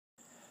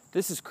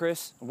This is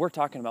Chris, and we're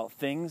talking about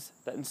things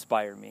that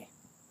inspire me.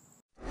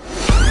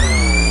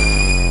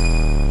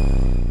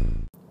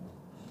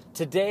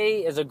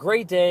 Today is a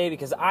great day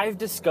because I've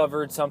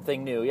discovered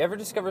something new. You ever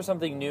discover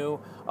something new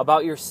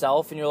about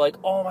yourself and you're like,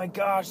 oh my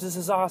gosh, this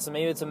is awesome.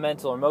 Maybe it's a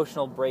mental or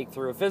emotional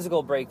breakthrough, a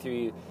physical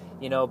breakthrough,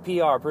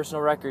 PR,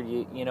 personal record,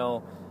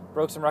 you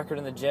broke some record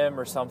in the gym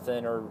or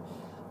something. Or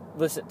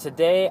listen,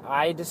 today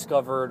I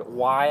discovered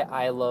why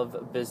I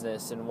love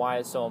business and why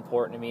it's so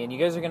important to me. And you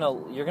guys you're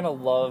gonna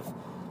love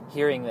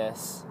hearing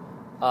this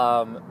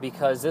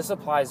because this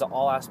applies to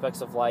all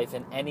aspects of life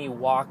and any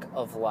walk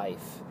of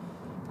life.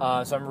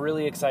 So I'm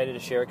really excited to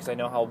share it because I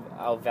know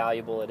how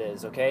valuable it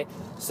is, okay?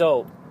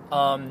 So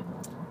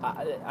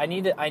I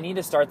need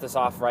to start this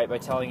off right by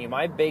telling you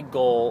my big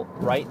goal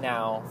right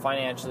now,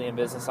 financially and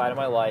business side of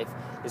my life,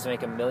 is to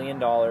make $1 million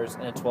in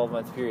a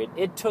 12-month period.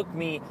 It took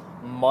me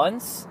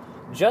months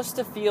just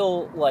to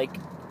feel like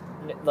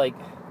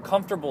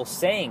comfortable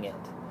saying it.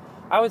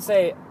 I would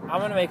say I'm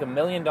going to make $1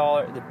 million,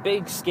 the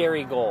big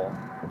scary goal,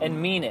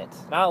 and mean it.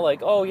 Not like,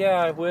 oh yeah,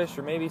 I wish,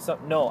 or maybe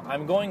something. No,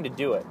 I'm going to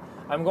do it.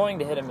 I'm going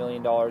to hit $1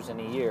 million in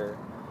a year.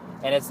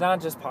 And it's not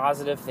just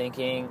positive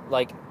thinking.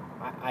 Like,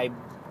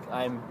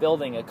 I'm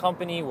building a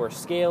company, we're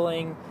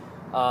scaling,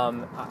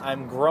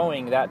 I'm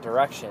growing that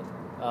direction.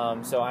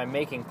 So I'm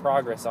making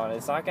progress on it.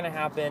 It's not going to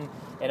happen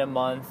in a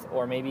month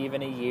or maybe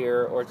even a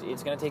year, or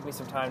it's going to take me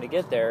some time to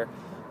get there,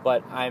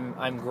 but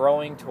I'm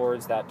growing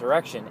towards that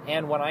direction.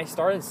 And when I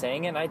started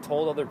saying it and I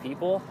told other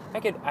people,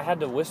 I had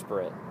to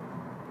whisper it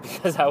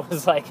because I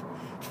was like,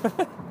 I'm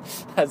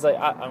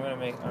gonna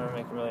make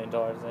 $1 million in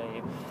a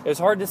year. It was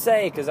hard to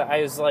say because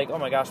I was like, oh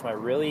my gosh,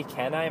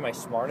 am I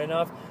smart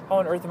enough? How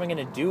on earth am I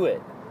gonna do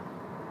it?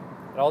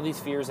 And all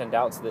these fears and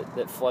doubts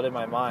that flooded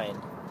my mind.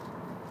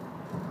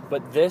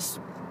 But this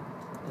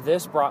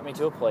brought me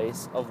to a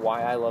place of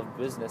why I love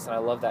business, and I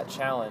love that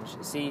challenge.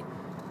 See,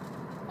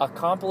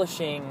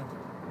 accomplishing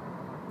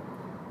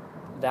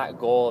that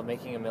goal of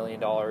making $1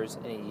 million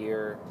in a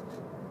year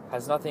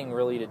has nothing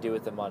really to do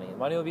with the money. The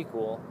money will be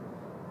cool.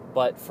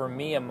 But for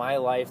me in my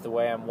life, the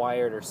way I'm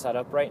wired or set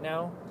up right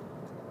now,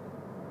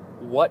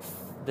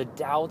 the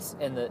doubts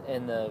and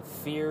the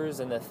fears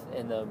and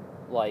the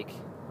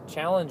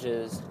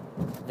challenges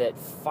that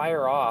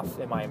fire off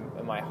in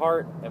my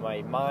heart, in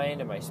my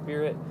mind, in my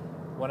spirit,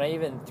 when I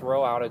even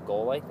throw out a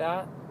goal like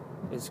that,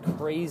 is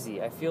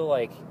crazy. I feel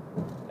like,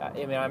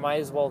 I might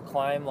as well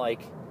climb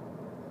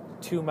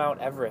 2 Mount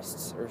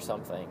Everests or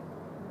something,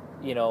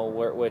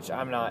 which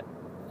I'm not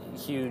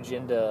huge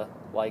into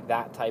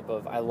that type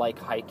of. I like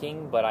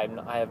hiking, but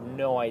I have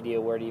no idea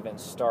where to even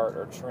start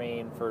or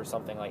train for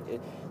something like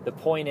it. The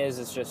point is,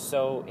 it's just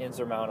so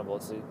insurmountable.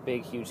 It's a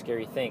big, huge,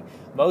 scary thing.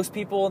 Most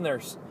people in their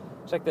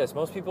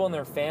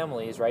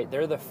families, right?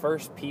 They're the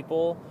first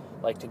people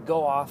to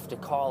go off to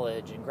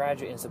college and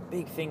graduate. And it's a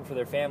big thing for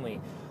their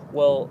family.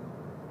 Well,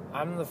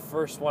 I'm the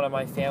first one in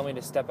my family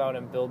to step out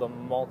and build a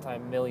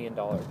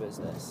multi-million-dollar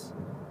business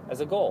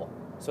as a goal.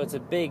 So it's a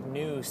big,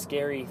 new,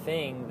 scary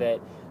thing that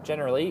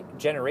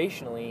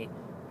generationally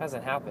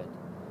hasn't happened.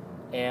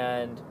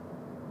 And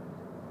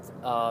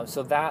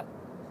so that,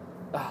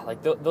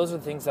 those are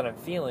the things that I'm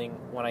feeling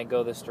when I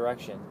go this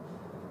direction.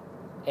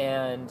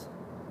 And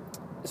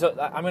so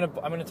I'm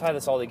gonna tie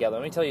this all together.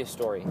 Let me tell you a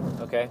story,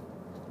 okay?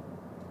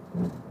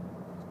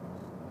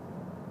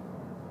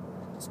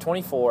 It's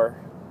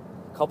 24,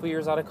 a couple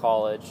years out of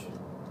college,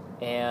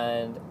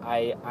 and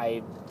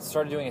I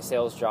started doing a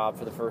sales job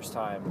for the first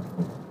time.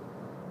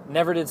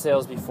 Never did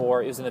sales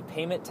before. It was in the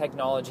payment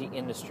technology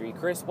industry.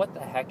 Chris, what the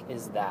heck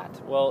is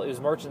that? Well, it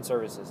was merchant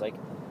services,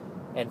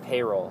 and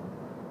payroll.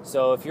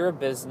 So if you're a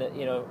business,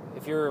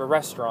 if you're a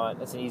restaurant,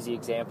 that's an easy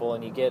example,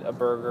 and you get a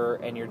burger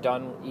and you're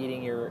done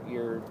eating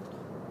your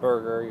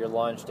burger, your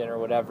lunch, dinner,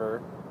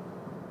 whatever,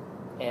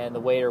 and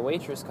the waiter or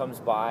waitress comes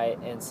by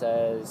and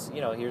says,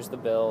 here's the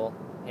bill,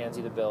 hands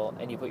you the bill,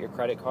 and you put your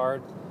credit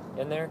card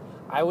in there.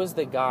 I was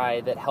the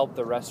guy that helped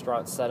the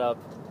restaurant set up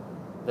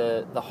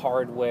the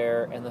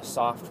hardware and the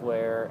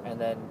software,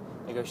 and then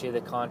negotiate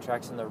the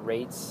contracts and the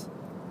rates,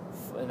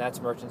 and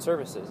that's merchant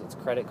services. It's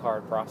credit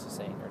card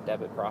processing or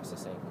debit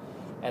processing.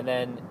 And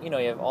then, you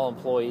have all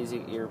employees,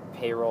 your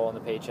payroll and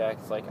the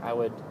paychecks. I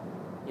would,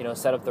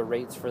 set up the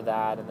rates for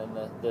that, and then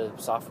the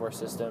software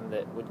system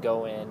that would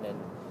go in, and,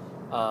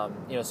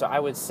 so I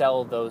would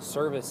sell those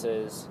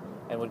services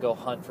and would go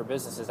hunt for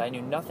businesses. I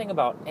knew nothing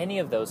about any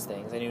of those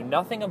things. I knew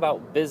nothing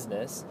about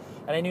business,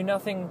 and I knew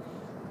nothing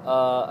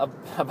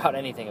about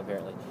anything,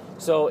 apparently.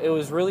 So it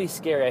was really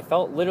scary. I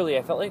felt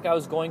like I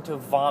was going to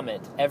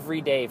vomit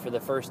every day for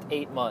the first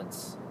 8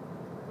 months.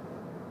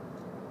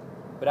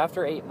 But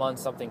after 8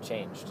 months, something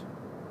changed.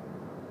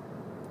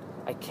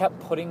 I kept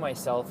putting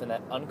myself in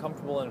that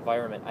uncomfortable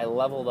environment. I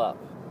leveled up.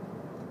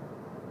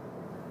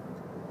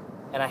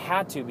 And I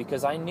had to,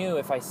 because I knew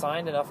if I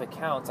signed enough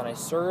accounts and I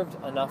served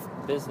enough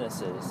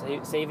businesses,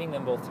 saving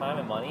them both time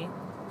and money,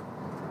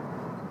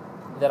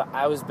 that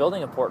I was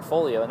building a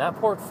portfolio, and that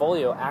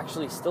portfolio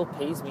actually still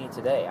pays me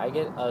today. I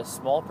get a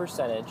small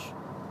percentage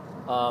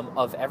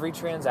of every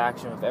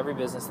transaction of every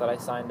business that I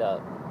signed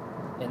up,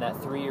 in that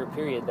 3-year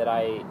period that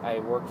I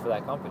worked for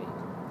that company.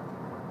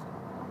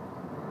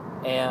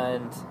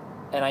 And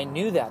I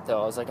knew that,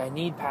 though. I was like, I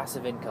need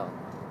passive income.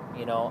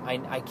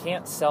 I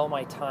can't sell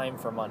my time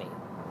for money.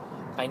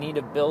 I need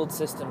to build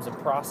systems and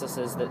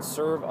processes that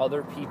serve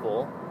other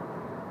people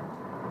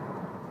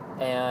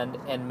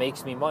and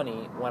makes me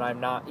money when I'm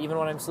not, even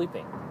when I'm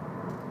sleeping.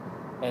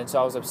 And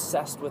so I was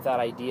obsessed with that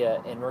idea,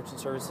 and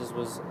merchant services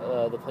was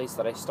the place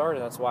that I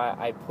started. That's why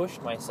I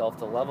pushed myself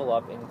to level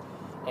up.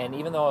 And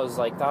even though I was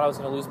like, thought I was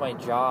going to lose my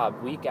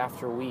job week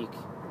after week,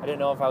 I didn't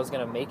know if I was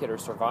going to make it or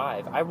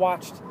survive.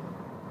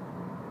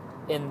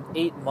 In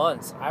 8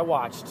 months, I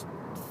watched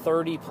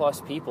 30 plus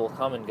people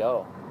come and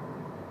go.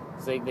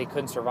 They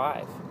couldn't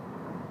survive.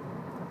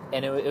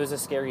 And it was a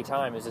scary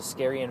time. It was a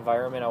scary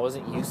environment. I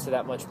wasn't used to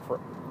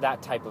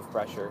that type of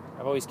pressure.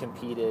 I've always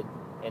competed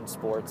in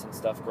sports and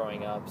stuff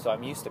growing up, so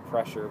I'm used to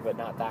pressure, but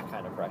not that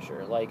kind of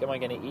pressure. Like, am I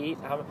going to eat?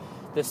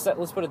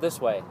 Let's put it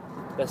this way.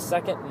 The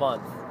second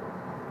month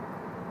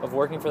of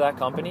working for that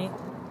company,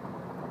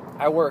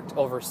 I worked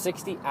over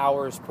 60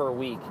 hours per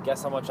week.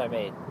 Guess how much I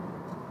made?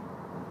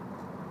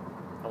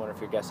 I wonder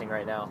if you're guessing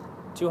right now.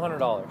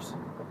 $200.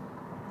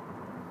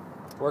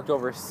 Worked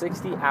over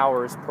 60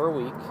 hours per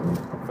week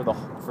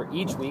for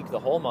each week, the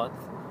whole month,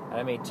 and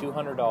I made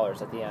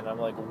 $200 at the end. I'm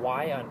like,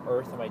 why on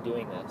earth am I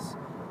doing this?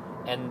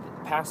 And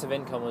passive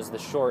income was the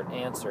short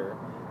answer.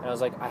 And I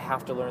was like, I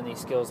have to learn these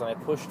skills. And I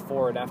pushed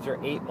forward. After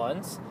 8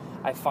 months,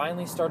 I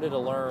finally started to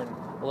learn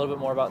a little bit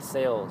more about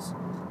sales,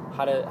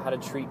 how to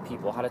treat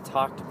people, how to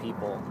talk to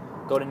people,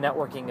 go to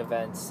networking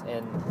events.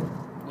 And,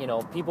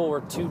 people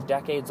were 2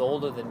 decades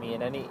older than me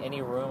in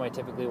any room I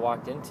typically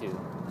walked into.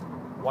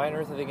 Why on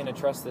earth are they going to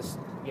trust this,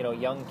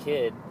 young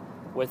kid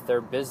with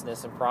their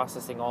business and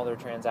processing all their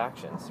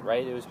transactions,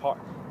 right? It was hard,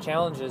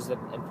 challenges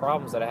and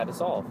problems that I had to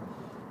solve.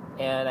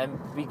 And I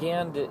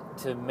began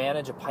to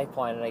manage a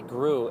pipeline, and I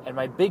grew. And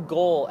my big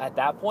goal at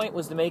that point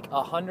was to make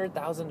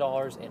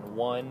 $100,000 in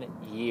 1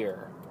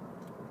 year.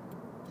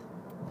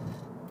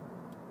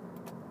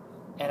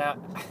 And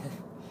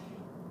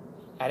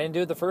I didn't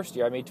do it the first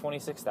year. I made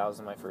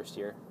 $26,000 my first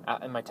year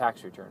in my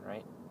tax return,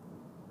 right?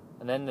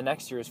 And then the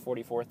next year is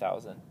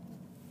 $44,000.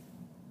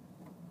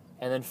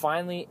 And then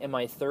finally, in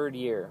my third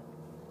year,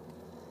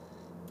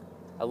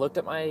 I looked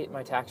at my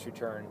tax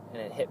return,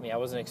 and it hit me. I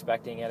wasn't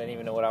expecting it. I didn't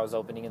even know what I was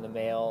opening in the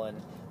mail.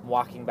 And I'm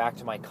walking back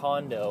to my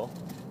condo,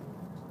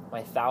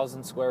 my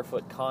 1,000 square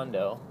foot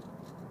condo,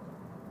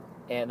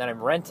 and then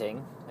I'm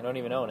renting. I don't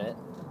even own it.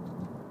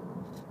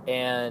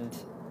 And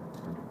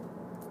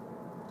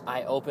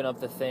I open up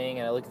the thing,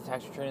 and I look at the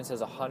tax return, and it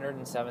says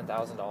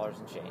 $107,000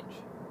 in change.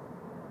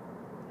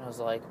 And I was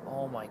like,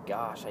 oh my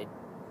gosh,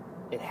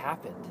 it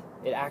happened.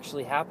 It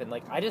actually happened.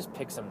 Like, I just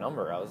picked some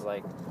number. I was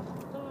like,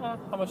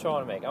 how much do I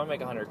want to make? I want to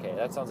make $100K.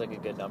 That sounds like a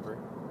good number.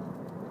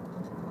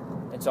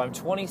 And so I'm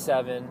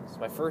 27. It's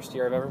my first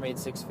year I've ever made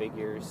 6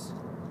 figures.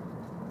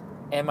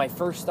 And my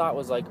first thought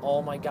was like,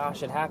 oh my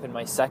gosh, it happened.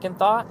 My second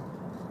thought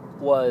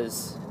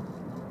was,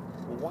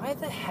 why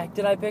the heck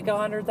did I pick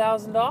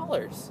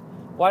 $100,000?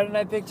 Why didn't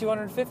I pick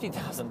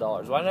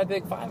 $250,000? Why didn't I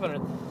pick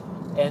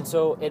 $500,000? And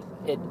so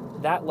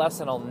that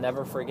lesson I'll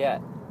never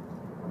forget.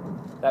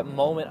 That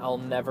moment I'll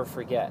never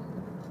forget.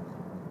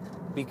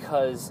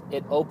 Because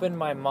it opened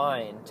my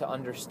mind to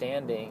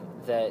understanding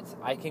that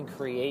I can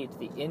create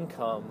the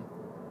income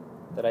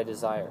that I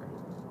desire.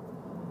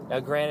 Now,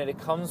 granted, it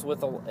comes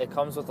with a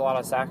lot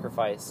of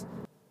sacrifice.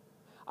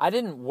 I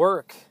didn't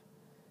work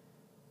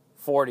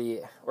 40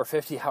 or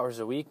 50 hours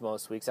a week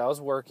most weeks. I was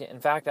working. In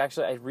fact,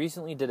 actually, I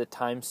recently did a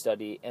time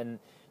study, and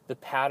the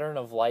pattern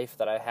of life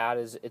that I had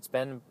is it's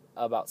been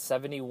about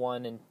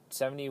 71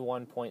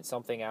 point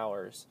something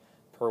hours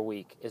per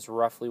week is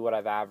roughly what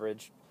I've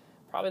averaged.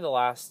 Probably the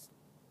last.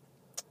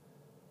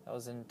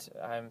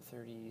 I'm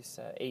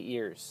 38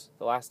 years.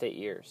 The last 8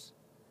 years.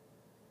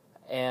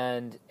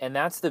 And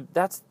that's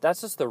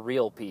just the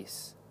real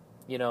piece.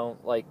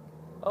 Like,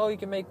 oh, you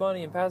can make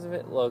money and passive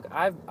it. Look,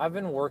 I've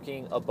been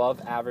working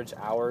above average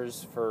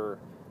hours for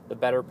the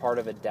better part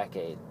of a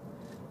decade.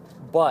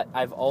 But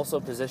I've also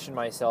positioned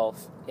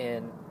myself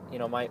in,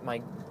 I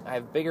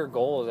have bigger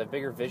goals, I have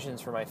bigger visions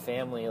for my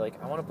family.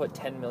 Like, I want to put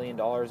 $10 million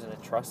in a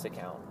trust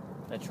account,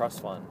 in a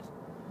trust fund.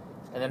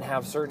 And then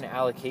have certain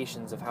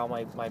allocations of how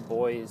my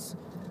boys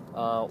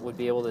would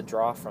be able to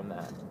draw from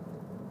that.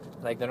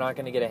 Like, they're not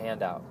going to get a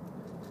handout.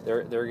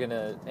 They're going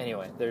to,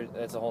 anyway,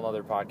 that's a whole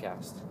other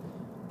podcast.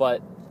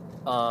 But,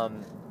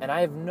 and I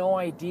have no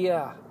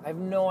idea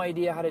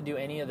how to do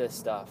any of this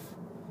stuff.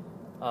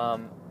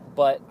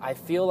 But I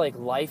feel like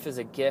life is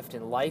a gift,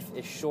 and life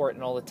is short,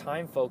 and all the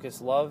time,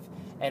 focus, love,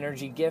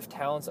 energy, gift,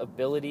 talents,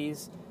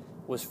 abilities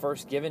was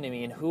first given to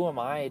me, and who am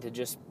I to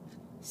just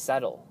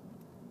settle?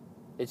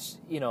 It's,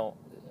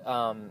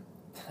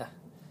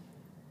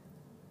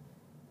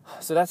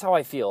 so that's how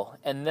I feel.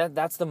 And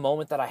that's the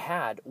moment that I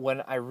had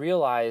when I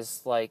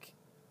realized, like,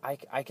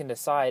 I can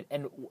decide.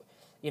 And,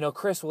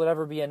 Chris, will it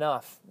ever be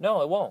enough?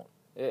 No, it won't.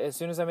 As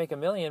soon as I make $1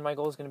 million, my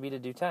goal is going to be to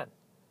do 10.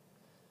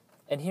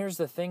 And here's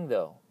the thing,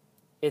 though.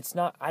 It's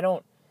not,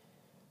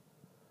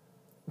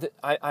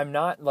 I'm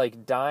not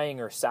like dying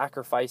or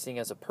sacrificing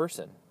as a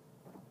person.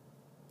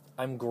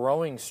 I'm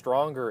growing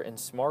stronger and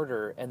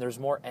smarter, and there's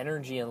more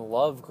energy and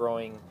love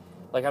growing.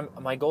 Like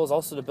my goal is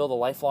also to build a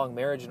lifelong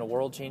marriage and a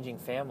world-changing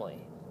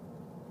family.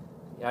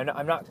 You know,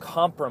 I'm not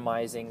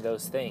compromising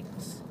those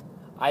things.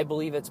 I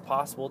believe it's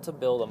possible to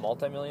build a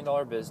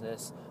multi-million-dollar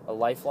business, a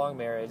lifelong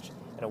marriage,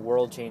 and a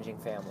world-changing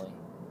family.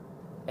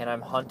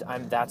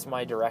 And that's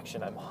my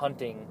direction. I'm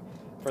hunting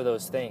for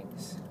those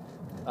things.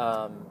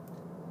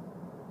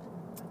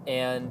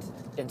 And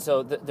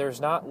so there's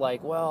not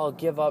like, well, I'll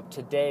give up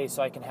today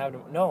so I can have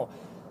them. No,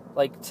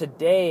 like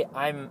today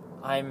I'm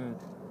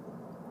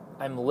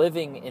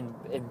living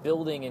and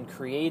building and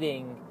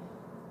creating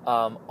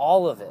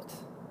all of it.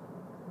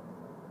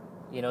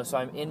 You know, so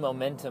I'm in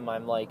momentum.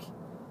 I'm like,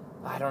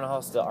 I don't know how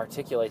else to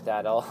articulate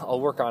that.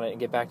 I'll work on it and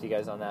get back to you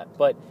guys on that.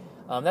 But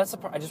that's the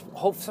part. I just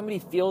hope somebody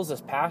feels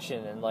this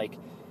passion and like,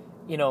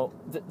 you know,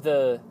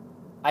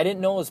 I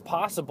didn't know it was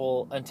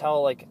possible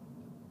until like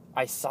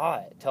I saw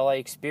it, till I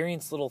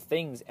experienced little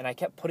things, and I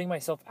kept putting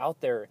myself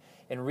out there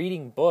and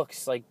reading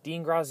books. Like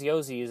Dean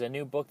Graziosi is a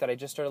new book that I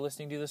just started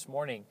listening to this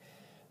morning,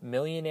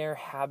 Millionaire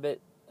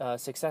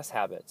Success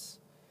Habits.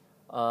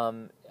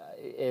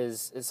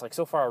 Is like,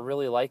 so far I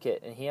really like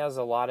it, and he has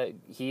a lot of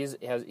he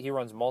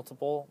runs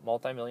multiple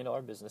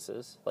multi-million-dollar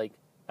businesses, like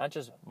not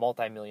just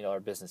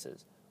multi-million-dollar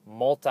businesses,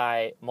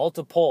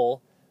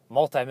 multiple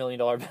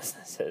multi-million-dollar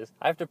businesses.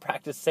 I have to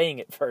practice saying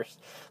it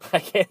first. I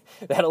can't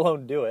that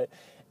alone do it.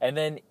 And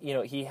then, you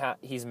know,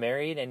 he's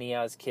married and he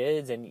has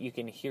kids, and you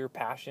can hear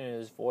passion in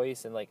his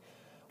voice and like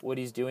what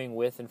he's doing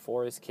with and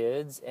for his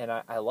kids, and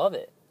I love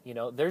it. You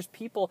know, there's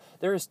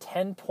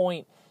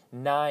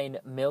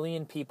 10.9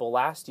 million people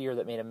last year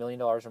that made $1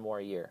 million or more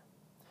a year.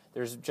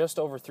 There's just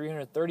over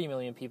 330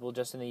 million people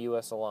just in the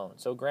U.S. alone.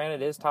 So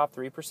granted, it is top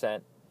 3%.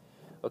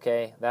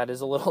 Okay, that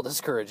is a little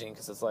discouraging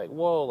because it's like,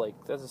 whoa, like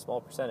that's a small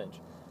percentage.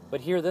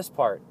 But hear this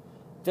part.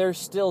 There's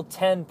still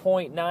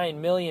 10.9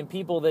 million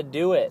people that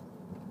do it.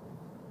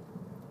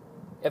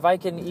 If I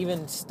can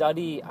even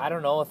study, I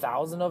don't know,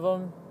 1,000 of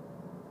them,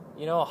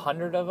 you know,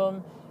 100 of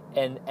them,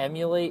 and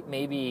emulate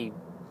maybe,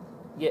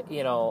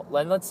 you know,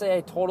 let's say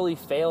I totally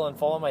fail and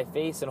fall on my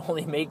face and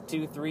only make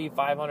 2, 3,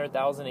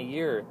 500,000 a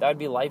year. That would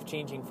be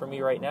life-changing for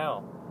me right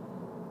now.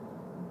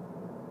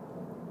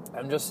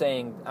 I'm just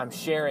saying, I'm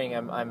sharing,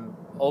 I'm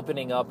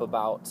opening up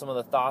about some of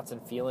the thoughts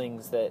and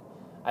feelings that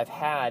I've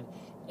had,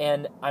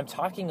 and I'm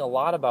talking a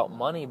lot about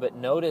money, but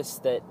notice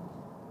that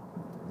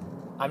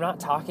I'm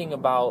not talking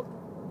about,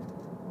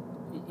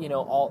 you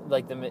know, all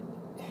like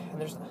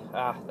there's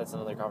that's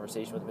another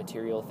conversation with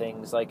material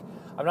things. Like,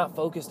 I'm not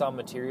focused on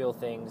material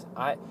things.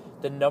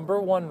 The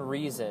number one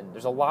reason,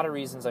 there's a lot of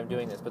reasons I'm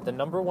doing this, but the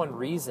number one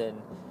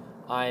reason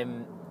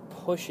I'm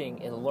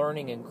pushing and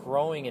learning and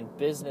growing in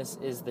business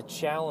is the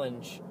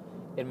challenge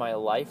in my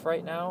life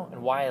right now,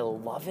 and why I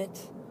love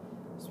it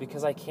is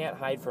because I can't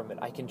hide from it.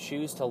 I can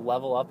choose to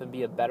level up and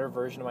be a better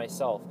version of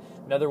myself.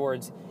 In other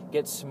words,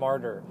 get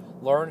smarter,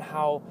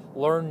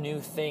 learn new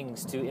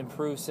things to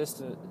improve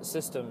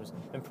systems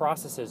and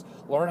processes,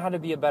 learn how to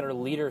be a better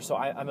leader so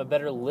I'm a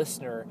better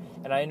listener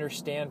and I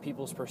understand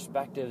people's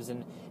perspectives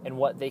and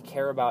what they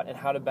care about and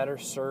how to better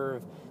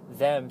serve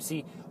them.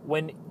 See,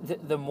 when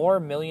the more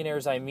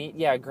millionaires I meet,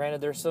 yeah,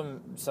 granted there's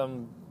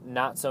some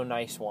not so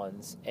nice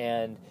ones,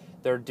 and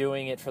they're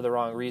doing it for the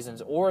wrong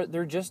reasons, or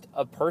they're just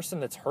a person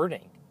that's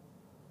hurting.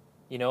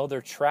 You know,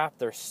 they're trapped,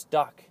 they're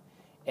stuck,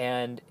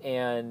 and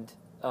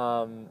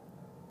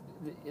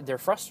they're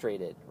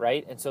frustrated,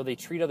 right? And so they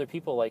treat other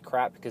people like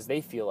crap because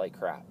they feel like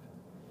crap,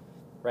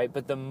 right?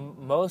 But the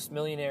most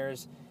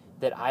millionaires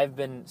that I've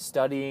been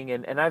studying,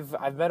 and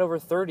I've met over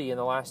 30 in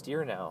the last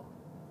year now,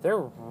 they're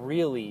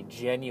really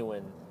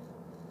genuine,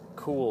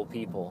 cool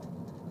people.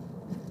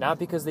 Not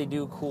because they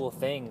do cool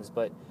things,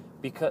 but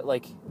because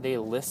like they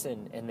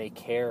listen and they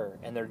care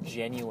and they're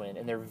genuine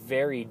and they're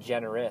very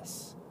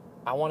generous.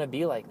 I want to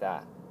be like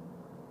that.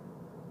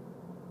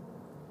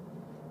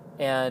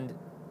 And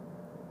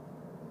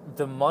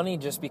the money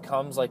just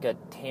becomes like a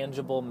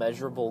tangible,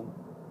 measurable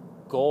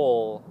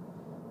goal,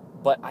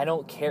 but I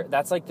don't care.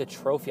 That's like the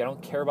trophy. I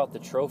don't care about the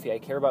trophy. I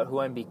care about who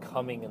I'm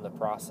becoming in the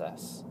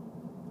process.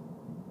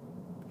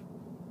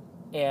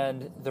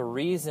 And the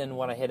reason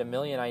when I hit 1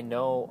 million, I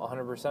know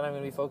 100% I'm going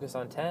to be focused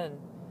on 10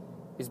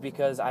 is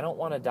because I don't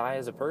want to die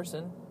as a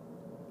person.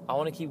 I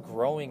want to keep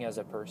growing as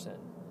a person.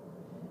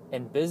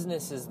 And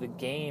business is the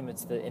game,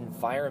 it's the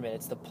environment,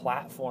 it's the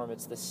platform,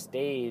 it's the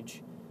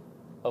stage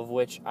of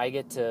which I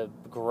get to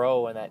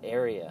grow in that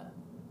area.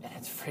 And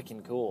it's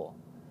freaking cool.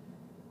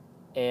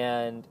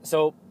 And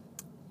so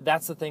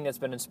that's the thing that's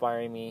been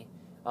inspiring me,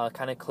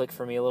 kind of clicked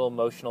for me, a little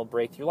emotional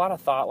breakthrough, a lot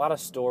of thought, a lot of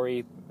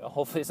story.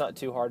 Hopefully it's not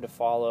too hard to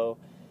follow.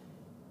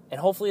 And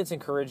hopefully it's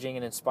encouraging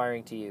and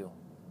inspiring to you.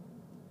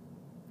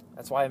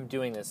 That's why I'm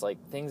doing this, like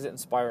things that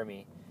inspire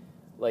me.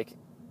 Like,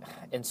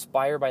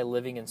 inspire by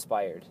living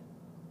inspired.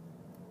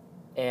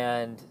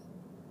 And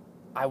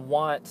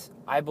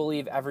I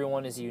believe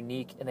everyone is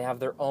unique and they have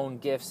their own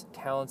gifts,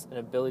 talents, and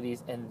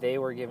abilities, and they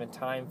were given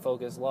time,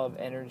 focus, love,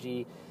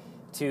 energy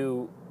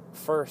to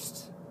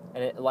first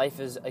and life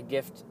is a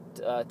gift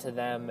to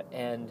them,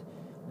 and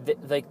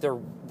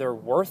they're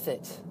worth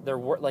it.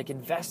 Like,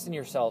 invest in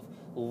yourself,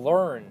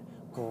 learn,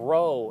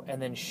 grow,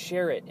 and then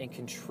share it and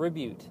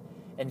contribute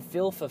and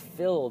feel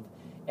fulfilled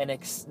and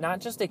not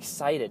just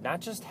excited, not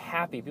just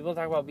happy. People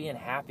talk about being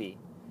happy,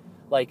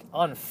 like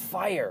on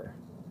fire,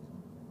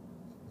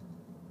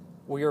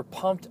 where you're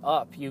pumped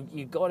up. You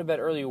go to bed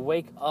early, you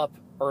wake up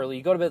early.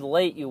 You go to bed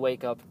late, you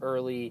wake up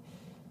early.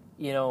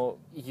 You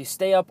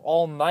stay up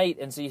all night,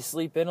 and so you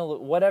sleep in a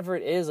little, whatever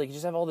it is. Like, you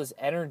just have all this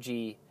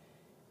energy,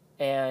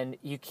 and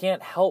you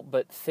can't help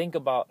but think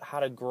about how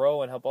to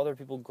grow and help other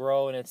people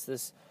grow. And it's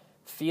this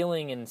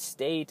feeling and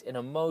state and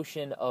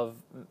emotion of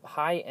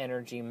high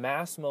energy,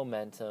 mass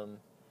momentum,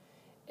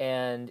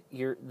 and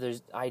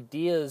there's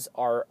ideas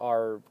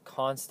are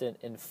constant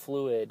and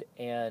fluid,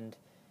 and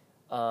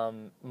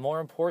more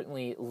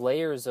importantly,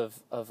 layers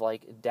of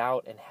like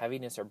doubt and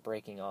heaviness are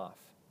breaking off,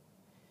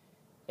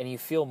 and you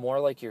feel more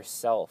like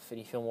yourself, and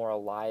you feel more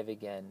alive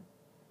again.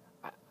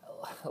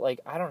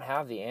 I don't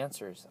have the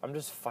answers. I'm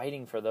just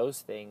fighting for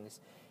those things,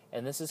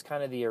 and this is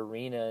kind of the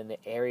arena and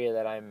the area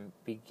that I'm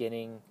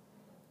beginning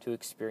to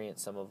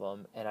experience some of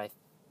them, and I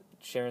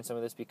sharing some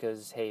of this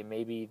because, hey,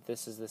 maybe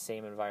this is the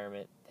same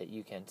environment that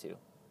you can too.